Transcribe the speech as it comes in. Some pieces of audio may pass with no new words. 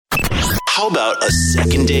How about a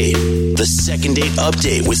second date? The second date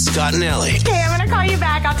update with Scott and Allie. Okay, I'm going to call you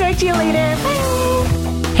back. I'll talk to you later.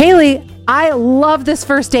 Bye. Haley, I love this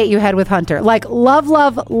first date you had with Hunter. Like, love,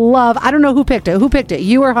 love, love. I don't know who picked it. Who picked it?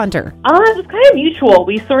 You or Hunter? It was kind of mutual.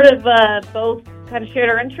 We sort of both kind of shared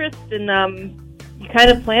our interests and you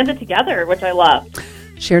kind of planned it together, which I love.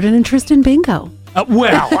 Shared an interest in bingo.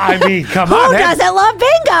 Well, I mean, come Who on. doesn't love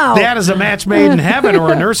bingo? That is a match made in heaven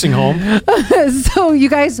or a nursing home. So you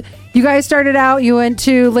guys started out, you went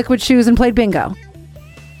to Liquid Shoes and played bingo.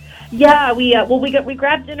 Yeah, we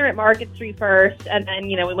grabbed dinner at Market Street first, and then,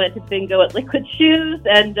 we went to bingo at Liquid Shoes,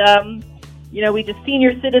 and, we just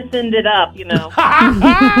senior citizened it up, Now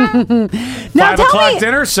 5 o'clock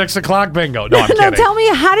dinner, 6 o'clock bingo. No, I'm kidding. Now tell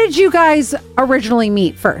me, how did you guys originally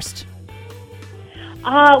meet first?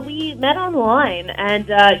 We met online, and,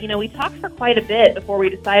 we talked for quite a bit before we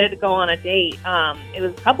decided to go on a date. It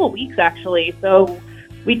was a couple of weeks, actually, so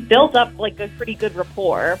we built up, a pretty good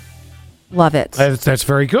rapport. Love it. That's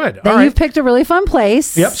very good. Then All right. you've picked a really fun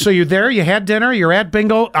place. Yep, so you're there, you had dinner, you're at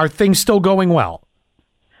bingo. Are things still going well?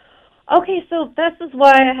 Okay, so this is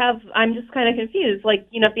why I'm just kind of confused. At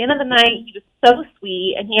the end of the night, he was so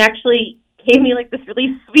sweet, and he actually gave me, this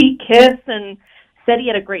really sweet kiss and said he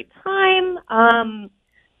had a great time.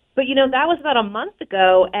 But, that was about a month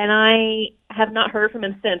ago, and I have not heard from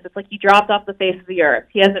him since. It's like he dropped off the face of the earth.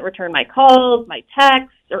 He hasn't returned my calls, my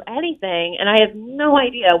texts, or anything, and I have no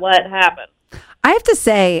idea what happened. I have to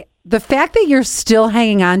say, the fact that you're still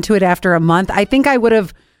hanging on to it after a month, I think I would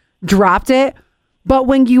have dropped it. But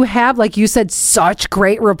when you have, like you said, such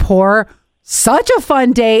great rapport, such a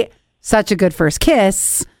fun date, such a good first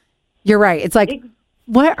kiss, you're right. It's like,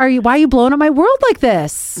 why are you blowing up my world like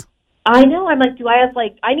this? I know. I'm like,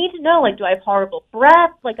 I need to know, do I have horrible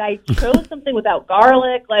breath? I chose something without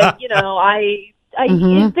garlic. It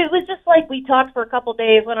was just we talked for a couple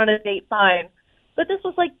days, went on a date, fine. But this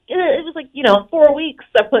was 4 weeks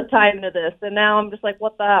I put time into this, and now I'm just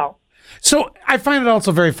what the hell? So I find it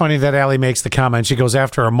also very funny that Allie makes the comment. She goes,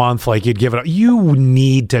 after a month, you'd give it up. You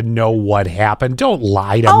need to know what happened. Don't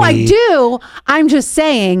lie to me. Oh, I do. I'm just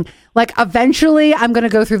saying, eventually I'm going to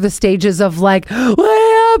go through the stages of what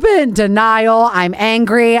happened? Denial. I'm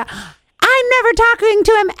angry. I'm never talking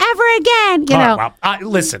to him ever again. Well,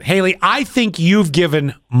 listen, Haley, I think you've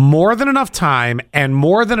given more than enough time and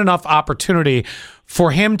more than enough opportunity for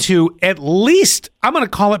him to at least, I'm going to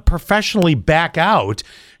call it professionally, back out,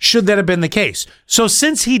 should that have been the case. So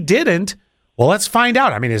since he didn't, well, let's find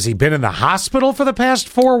out. I mean, has he been in the hospital for the past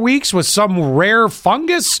 4 weeks with some rare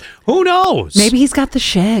fungus? Who knows? Maybe he's got the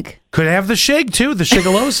shig. Could have the shig, too, the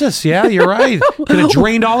shigellosis. Yeah, you're right. Could have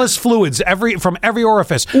drained all his fluids from every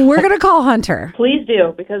orifice. We're going to call Hunter. Please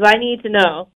do, because I need to know.